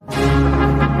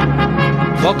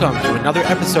Welcome to another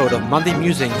episode of Monday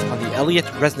Musings on the Elliot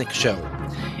Resnick Show.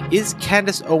 Is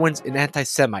Candace Owens an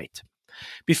anti-Semite?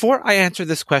 Before I answer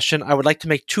this question, I would like to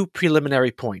make two preliminary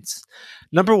points.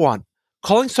 Number one,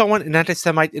 calling someone an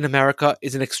anti-Semite in America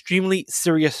is an extremely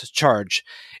serious charge.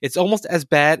 It's almost as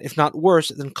bad, if not worse,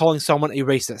 than calling someone a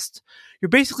racist. You're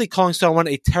basically calling someone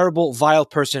a terrible, vile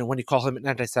person when you call him an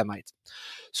anti-Semite.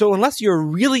 So unless you're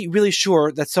really, really sure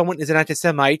that someone is an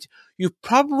anti-Semite, you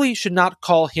probably should not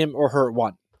call him or her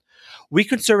one. We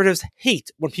conservatives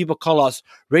hate when people call us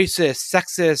racist,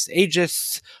 sexist,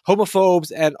 ageists,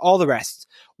 homophobes, and all the rest.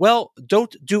 Well,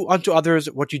 don't do unto others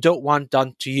what you don't want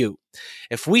done to you.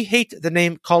 If we hate the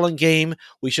name-calling game,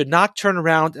 we should not turn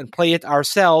around and play it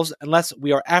ourselves unless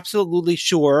we are absolutely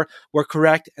sure we're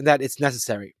correct and that it's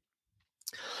necessary.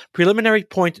 Preliminary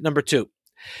point number two.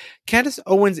 Candace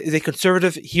Owens is a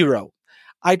conservative hero.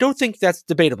 I don't think that's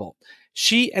debatable.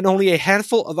 She and only a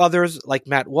handful of others like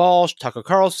Matt Walsh, Tucker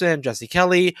Carlson, Jesse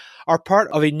Kelly are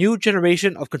part of a new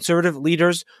generation of conservative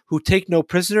leaders who take no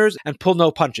prisoners and pull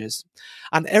no punches.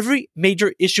 On every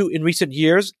major issue in recent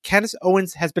years, Candace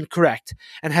Owens has been correct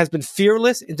and has been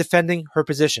fearless in defending her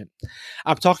position.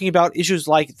 I'm talking about issues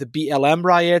like the BLM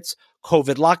riots,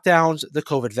 COVID lockdowns, the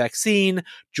COVID vaccine,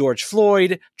 George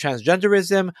Floyd,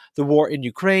 transgenderism, the war in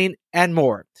Ukraine, and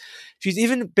more. She's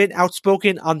even been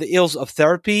outspoken on the ills of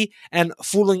therapy and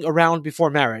fooling around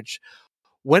before marriage.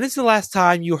 When is the last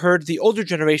time you heard the older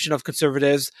generation of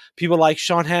conservatives, people like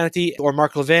Sean Hannity or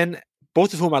Mark Levin,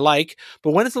 both of whom I like,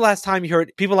 but when is the last time you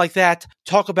heard people like that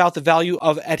talk about the value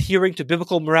of adhering to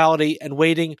biblical morality and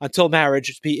waiting until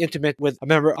marriage to be intimate with a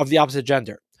member of the opposite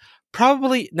gender?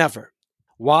 Probably never.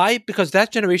 Why? Because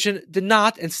that generation did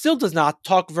not and still does not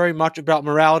talk very much about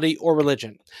morality or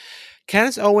religion.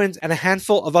 Candace Owens and a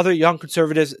handful of other young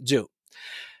conservatives do.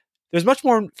 There's much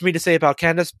more for me to say about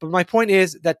Candace, but my point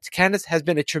is that Candace has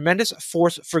been a tremendous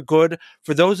force for good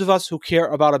for those of us who care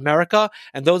about America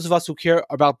and those of us who care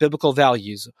about biblical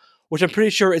values, which I'm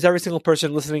pretty sure is every single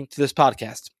person listening to this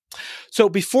podcast. So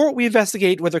before we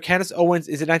investigate whether Candace Owens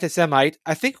is an anti-Semite,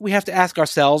 I think we have to ask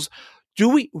ourselves, do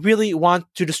we really want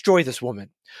to destroy this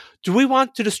woman? Do we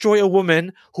want to destroy a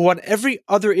woman who on every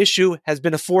other issue has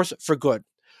been a force for good?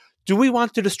 Do we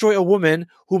want to destroy a woman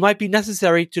who might be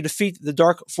necessary to defeat the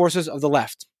dark forces of the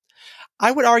left?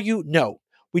 I would argue no,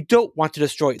 we don't want to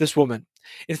destroy this woman.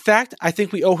 In fact, I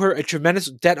think we owe her a tremendous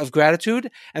debt of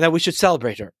gratitude and that we should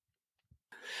celebrate her.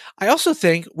 I also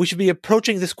think we should be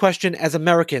approaching this question as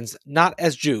Americans, not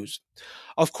as Jews.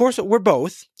 Of course, we're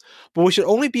both, but we should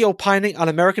only be opining on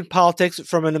American politics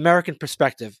from an American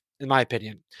perspective, in my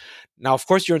opinion. Now, of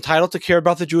course, you're entitled to care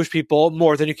about the Jewish people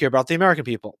more than you care about the American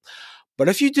people. But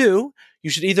if you do,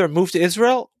 you should either move to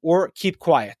Israel or keep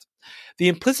quiet. The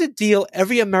implicit deal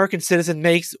every American citizen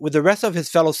makes with the rest of his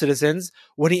fellow citizens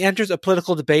when he enters a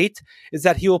political debate is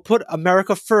that he will put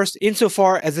America first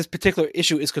insofar as this particular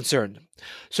issue is concerned.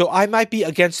 So I might be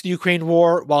against the Ukraine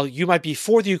war while you might be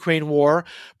for the Ukraine war,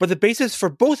 but the basis for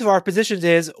both of our positions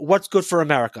is what's good for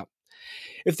America.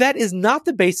 If that is not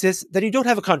the basis, then you don't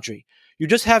have a country. You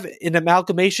just have an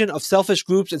amalgamation of selfish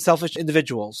groups and selfish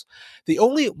individuals. The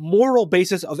only moral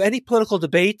basis of any political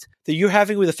debate that you're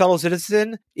having with a fellow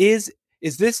citizen is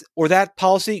this or that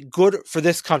policy good for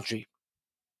this country?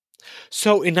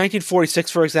 So in 1946,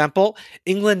 for example,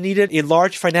 England needed a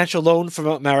large financial loan from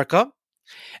America,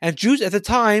 and Jews at the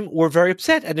time were very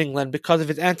upset at England because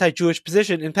of its anti-Jewish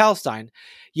position in Palestine.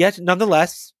 Yet,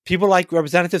 nonetheless, people like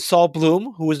Representative Saul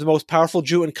Bloom, who was the most powerful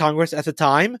Jew in Congress at the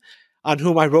time, on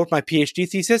whom I wrote my PhD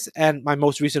thesis and my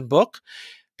most recent book,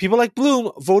 people like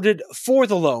Bloom voted for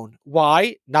the loan.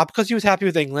 Why? Not because he was happy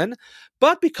with England,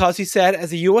 but because he said,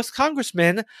 as a U.S.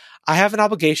 congressman, I have an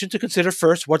obligation to consider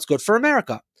first what's good for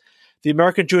America. The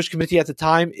American Jewish Committee at the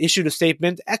time issued a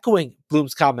statement echoing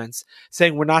Bloom's comments,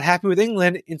 saying we're not happy with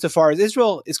England insofar as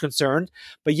Israel is concerned,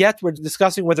 but yet we're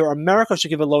discussing whether America should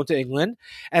give a loan to England.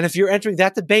 And if you're entering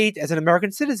that debate as an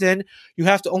American citizen, you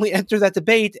have to only enter that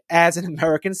debate as an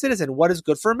American citizen. What is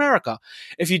good for America?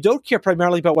 If you don't care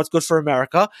primarily about what's good for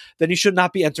America, then you should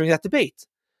not be entering that debate.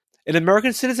 An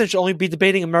American citizen should only be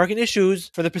debating American issues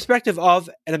from the perspective of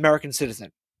an American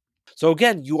citizen. So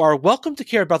again, you are welcome to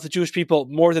care about the Jewish people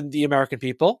more than the American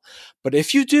people, but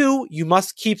if you do, you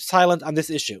must keep silent on this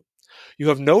issue. You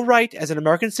have no right as an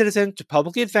American citizen to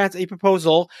publicly advance a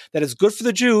proposal that is good for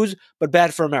the Jews, but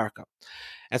bad for America.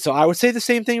 And so I would say the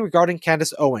same thing regarding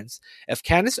Candace Owens. If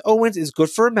Candace Owens is good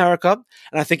for America,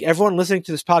 and I think everyone listening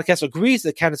to this podcast agrees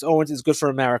that Candace Owens is good for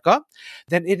America,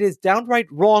 then it is downright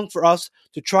wrong for us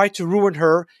to try to ruin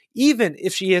her, even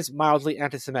if she is mildly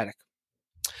anti-Semitic.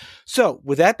 So,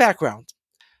 with that background,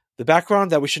 The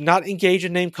background that we should not engage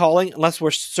in name-calling unless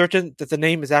we're certain that the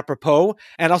name is apropos,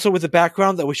 and also with the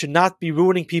background that we should not be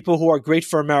ruining people who are great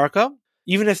for America,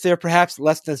 even if they're perhaps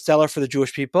less than stellar for the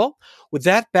Jewish people. With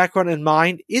that background in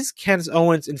mind, is Candace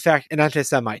Owens, in fact, an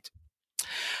anti-Semite?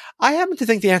 I happen to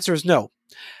think the answer is no.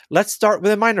 Let's start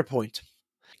with a minor point.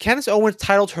 Candace Owens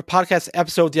titled her podcast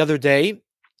episode the other day,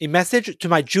 "A Message to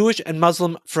My Jewish and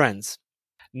Muslim Friends."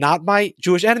 Not my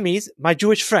Jewish enemies, my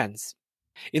Jewish friends.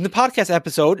 In the podcast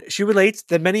episode, she relates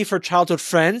that many of her childhood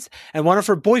friends and one of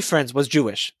her boyfriends was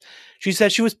Jewish. She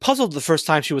said she was puzzled the first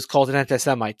time she was called an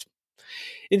anti-Semite.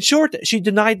 In short, she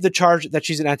denied the charge that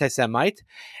she's an anti-Semite,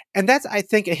 and that's, I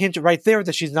think, a hint right there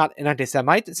that she's not an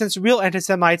anti-Semite, since real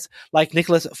anti-Semites like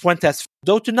Nicholas Fuentes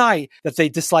don't deny that they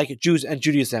dislike Jews and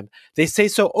Judaism. They say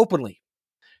so openly.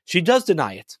 She does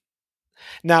deny it.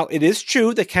 Now, it is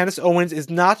true that Candace Owens is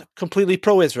not completely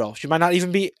pro-Israel. She might not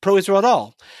even be pro-Israel at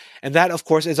all. And that, of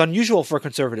course, is unusual for a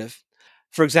conservative.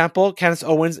 For example, Candace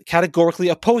Owens categorically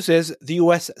opposes the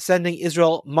U.S. sending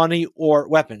Israel money or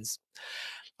weapons.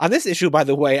 On this issue, by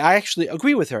the way, I actually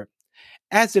agree with her,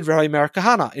 as did Rabbi Meir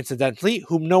Kahane, incidentally,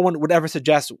 whom no one would ever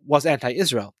suggest was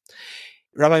anti-Israel.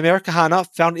 Rabbi Meir Kahane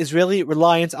found Israeli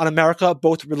reliance on America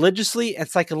both religiously and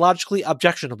psychologically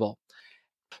objectionable.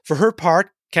 For her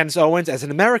part, Candace Owens, as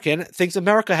an American, thinks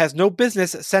America has no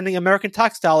business sending American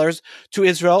tax dollars to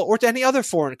Israel or to any other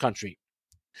foreign country.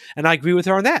 And I agree with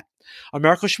her on that.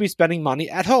 America should be spending money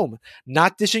at home,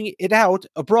 not dishing it out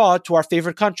abroad to our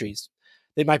favorite countries.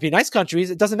 They might be nice countries,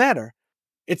 it doesn't matter.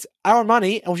 It's our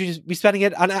money, and we should be spending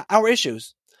it on our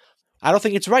issues. I don't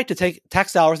think it's right to take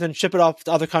tax dollars and ship it off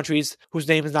to other countries whose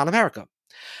name is not America.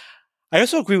 I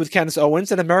also agree with Candace Owens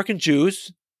that American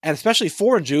Jews, and especially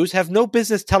foreign Jews, have no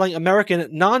business telling American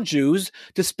non-Jews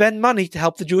to spend money to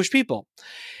help the Jewish people.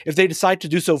 If they decide to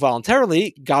do so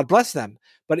voluntarily, God bless them,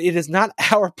 but it is not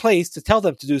our place to tell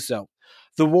them to do so.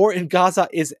 The war in Gaza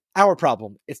is our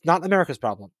problem. It's not America's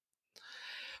problem.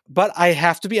 But I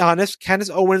have to be honest, Candace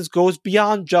Owens goes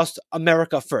beyond just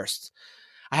America first.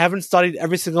 I haven't studied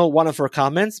every single one of her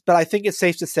comments, but I think it's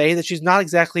safe to say that she's not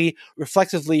exactly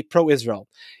reflexively pro-Israel,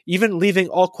 even leaving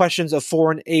all questions of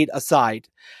foreign aid aside.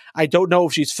 I don't know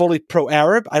if she's fully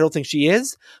pro-Arab, I don't think she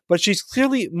is, but she's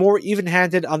clearly more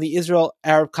even-handed on the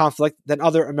Israel-Arab conflict than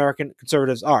other American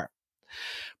conservatives are.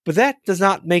 But that does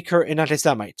not make her an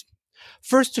anti-Semite.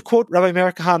 First, to quote Rabbi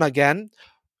Meir Kahane again,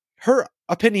 her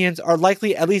opinions are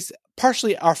likely at least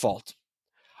partially our fault.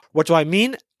 What do I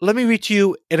mean? Let me read to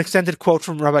you an extended quote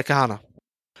from Rabbi Kahane.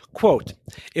 Quote,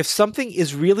 "If something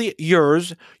is really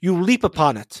yours, you leap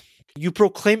upon it. You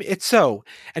proclaim it so,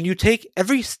 and you take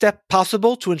every step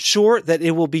possible to ensure that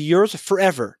it will be yours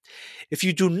forever. If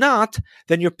you do not,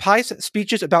 then your pious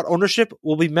speeches about ownership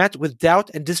will be met with doubt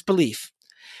and disbelief.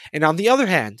 And on the other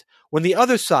hand, when the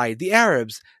other side, the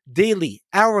Arabs, daily,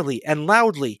 hourly, and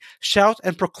loudly shout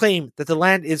and proclaim that the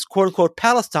land is quote-unquote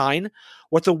Palestine,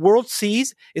 what the world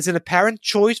sees is an apparent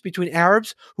choice between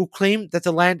Arabs who claim that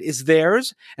the land is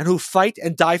theirs and who fight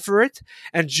and die for it,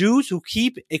 and Jews who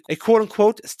keep a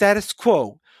quote-unquote status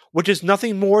quo, which is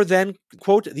nothing more than,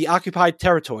 quote, the occupied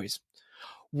territories.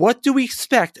 What do we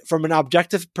expect from an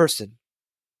objective person?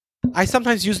 I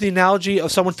sometimes use the analogy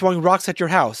of someone throwing rocks at your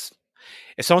house.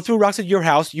 If someone threw rocks at your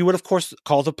house, you would, of course,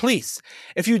 call the police.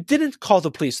 If you didn't call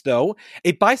the police, though,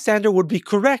 a bystander would be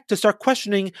correct to start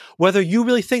questioning whether you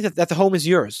really think that the home is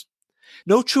yours.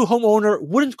 No true homeowner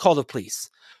wouldn't call the police.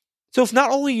 So if not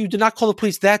only you did not call the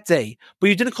police that day, but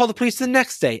you didn't call the police the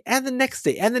next day, and the next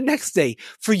day, and the next day,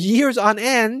 for years on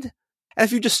end, and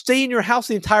if you just stay in your house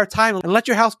the entire time and let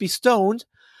your house be stoned,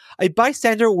 a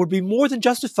bystander would be more than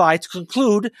justified to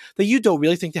conclude that you don't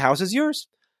really think the house is yours.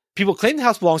 People claim the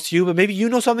house belongs to you, but maybe you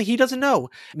know something he doesn't know.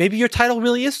 Maybe your title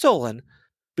really is stolen.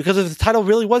 Because if the title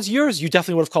really was yours, you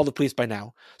definitely would have called the police by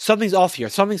now. Something's off here.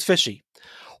 Something's fishy.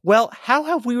 Well, how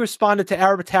have we responded to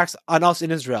Arab attacks on us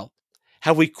in Israel?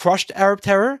 Have we crushed Arab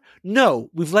terror? No,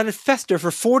 we've let it fester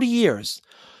for 40 years.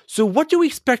 So what do we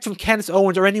expect from Candace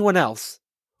Owens or anyone else?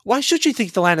 Why should she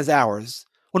think the land is ours,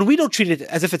 when we don't treat it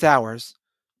as if it's ours?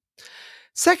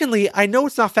 Secondly, I know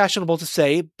it's not fashionable to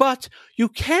say, but you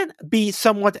can be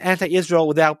somewhat anti-Israel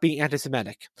without being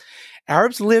anti-Semitic.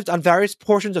 Arabs lived on various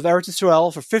portions of Eretz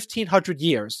Israel for 1,500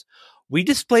 years. We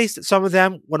displaced some of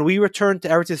them when we returned to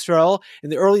Eretz Israel in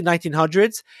the early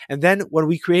 1900s, and then when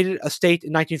we created a state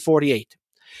in 1948.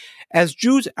 As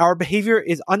Jews, our behavior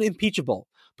is unimpeachable,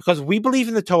 because we believe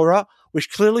in the Torah, which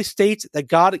clearly states that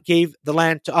God gave the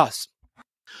land to us.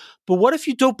 But what if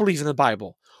you don't believe in the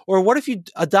Bible? Or what if you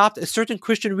adopt a certain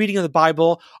Christian reading of the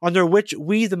Bible under which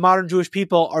we, the modern Jewish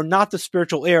people, are not the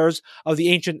spiritual heirs of the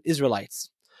ancient Israelites?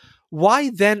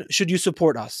 Why then should you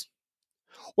support us?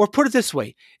 Or put it this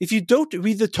way, if you don't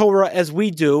read the Torah as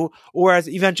we do, or as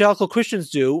evangelical Christians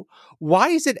do, why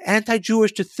is it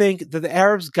anti-Jewish to think that the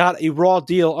Arabs got a raw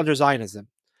deal under Zionism?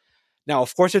 Now,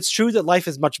 of course, it's true that life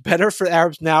is much better for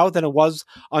Arabs now than it was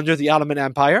under the Ottoman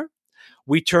Empire.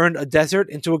 We turned a desert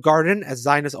into a garden, as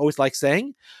Zionists always like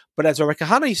saying. But as Rabbi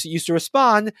Kahana used to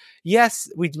respond, yes,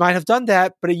 we might have done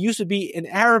that, but it used to be an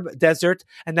Arab desert,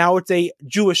 and now it's a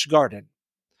Jewish garden.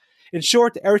 In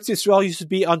short, Eretz Yisrael used to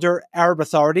be under Arab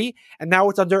authority, and now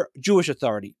it's under Jewish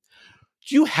authority.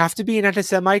 Do you have to be an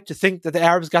anti-Semite to think that the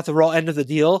Arabs got the raw end of the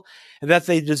deal, and that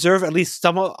they deserve at least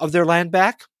some of their land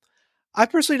back? I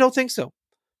personally don't think so.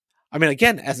 I mean,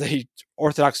 again, as a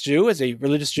Orthodox Jew, as a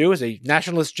religious Jew, as a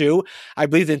nationalist Jew, I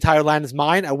believe the entire land is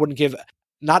mine. I wouldn't give,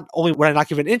 not only would I not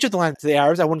give an inch of the land to the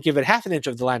Arabs, I wouldn't give it half an inch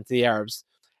of the land to the Arabs.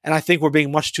 And I think we're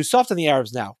being much too soft on the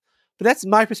Arabs now. But that's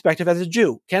my perspective as a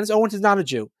Jew. Candace Owens is not a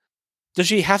Jew. Does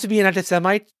she have to be an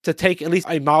anti-Semite to take at least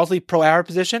a mildly pro-Arab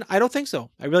position? I don't think so.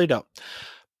 I really don't.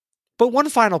 But one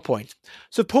final point.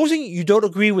 Supposing you don't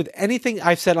agree with anything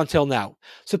I've said until now,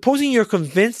 supposing you're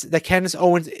convinced that Candace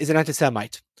Owens is an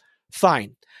anti-Semite,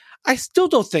 fine. I still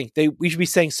don't think we should be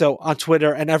saying so on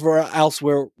Twitter and everywhere else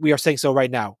where we are saying so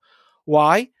right now.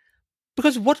 Why?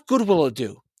 Because what good will it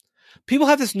do? People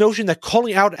have this notion that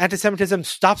calling out anti-Semitism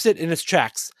stops it in its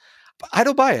tracks. But I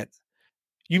don't buy it.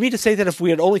 You mean to say that if we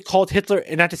had only called Hitler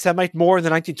an anti-Semite more in the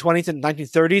 1920s and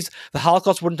 1930s, the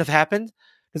Holocaust wouldn't have happened?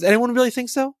 Does anyone really think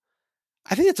so?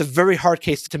 I think that's a very hard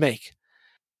case to make.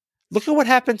 Look at what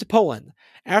happened to Poland.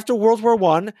 After World War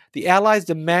I, the Allies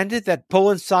demanded that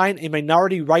Poland sign a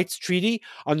minority rights treaty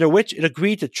under which it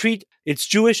agreed to treat its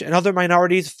Jewish and other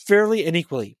minorities fairly and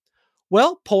equally.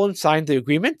 Well, Poland signed the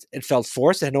agreement. It felt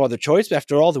forced. It had no other choice.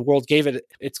 After all, the world gave it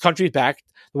its country back.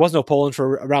 There was no Poland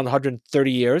for around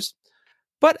 130 years.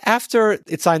 But after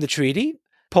it signed the treaty,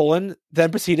 Poland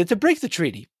then proceeded to break the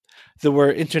treaty. There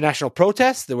were international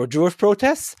protests. There were Jewish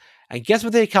protests. And guess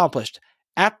what they accomplished?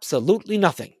 Absolutely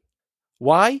nothing.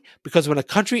 Why? Because when a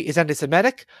country is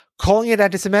anti-Semitic, calling it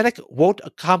anti-Semitic won't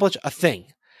accomplish a thing.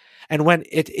 And when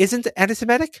it isn't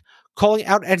anti-Semitic, calling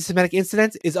out anti-Semitic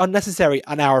incidents is unnecessary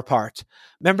on our part.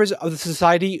 Members of the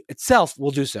society itself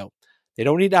will do so. They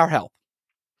don't need our help.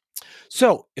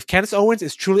 So, if Candace Owens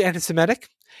is truly anti-Semitic,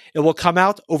 it will come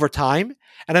out over time,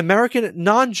 and American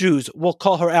non-Jews will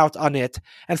call her out on it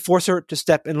and force her to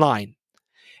step in line.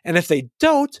 And if they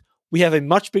don't, we have a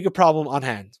much bigger problem on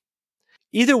hand.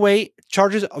 Either way,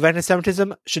 charges of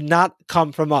anti-Semitism should not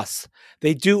come from us.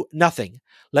 They do nothing.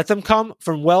 Let them come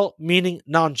from well-meaning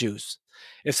non-Jews.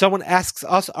 If someone asks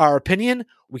us our opinion,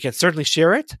 we can certainly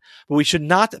share it, but we should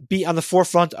not be on the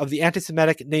forefront of the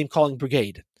anti-Semitic name-calling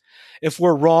brigade. If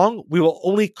we're wrong, we will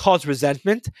only cause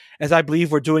resentment, as I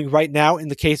believe we're doing right now in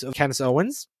the case of Candace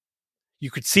Owens.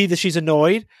 You could see that she's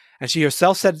annoyed, and she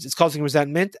herself said it's causing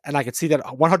resentment, and I could see that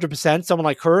 100%. Someone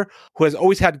like her, who has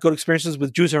always had good experiences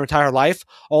with Jews her entire life,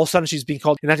 all of a sudden she's being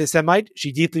called an anti-Semite.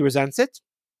 She deeply resents it.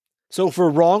 So if we're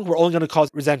wrong, we're only going to cause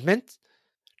resentment.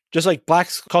 Just like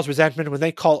blacks cause resentment when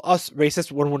they call us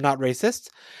racist when we're not racist.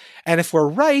 And if we're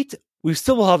right, we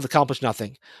still will have accomplished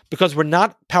nothing, because we're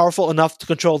not powerful enough to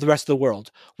control the rest of the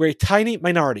world. We're a tiny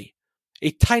minority.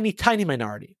 A tiny, tiny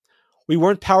minority. We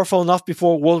weren't powerful enough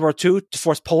before World War II to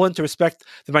force Poland to respect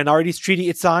the minorities treaty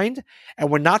it signed, and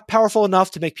we're not powerful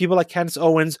enough to make people like Candace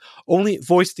Owens only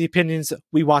voice the opinions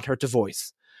we want her to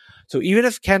voice. So even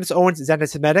if Candace Owens is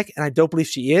anti-Semitic, and I don't believe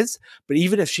she is, but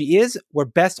even if she is, we're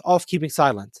best off keeping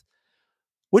silent.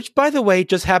 Which, by the way,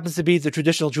 just happens to be the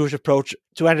traditional Jewish approach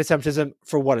to anti-Semitism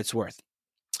for what it's worth.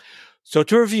 So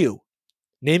to review,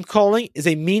 name-calling is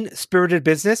a mean-spirited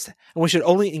business, and we should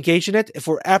only engage in it if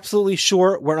we're absolutely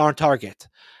sure we're on target.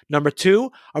 Number 2,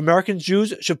 American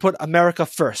Jews should put America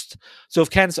first. So if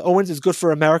Candace Owens is good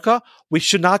for America, we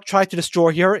should not try to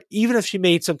destroy her, even if she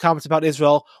made some comments about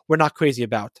Israel we're not crazy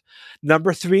about.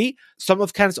 Number 3, some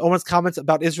of Candace Owens' comments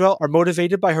about Israel are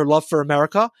motivated by her love for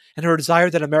America and her desire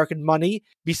that American money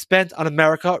be spent on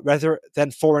America rather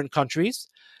than foreign countries.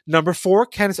 Number 4,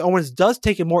 Candace Owens does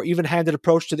take a more even-handed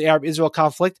approach to the Arab-Israel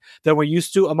conflict than we're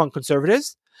used to among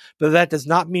conservatives, but that does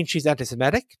not mean she's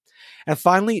anti-Semitic. And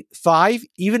finally, 5,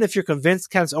 even if you're convinced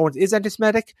Candace Owens is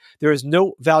anti-Semitic, there is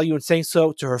no value in saying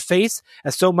so to her face,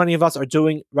 as so many of us are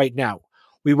doing right now.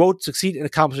 We won't succeed in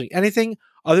accomplishing anything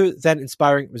other than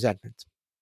inspiring resentment.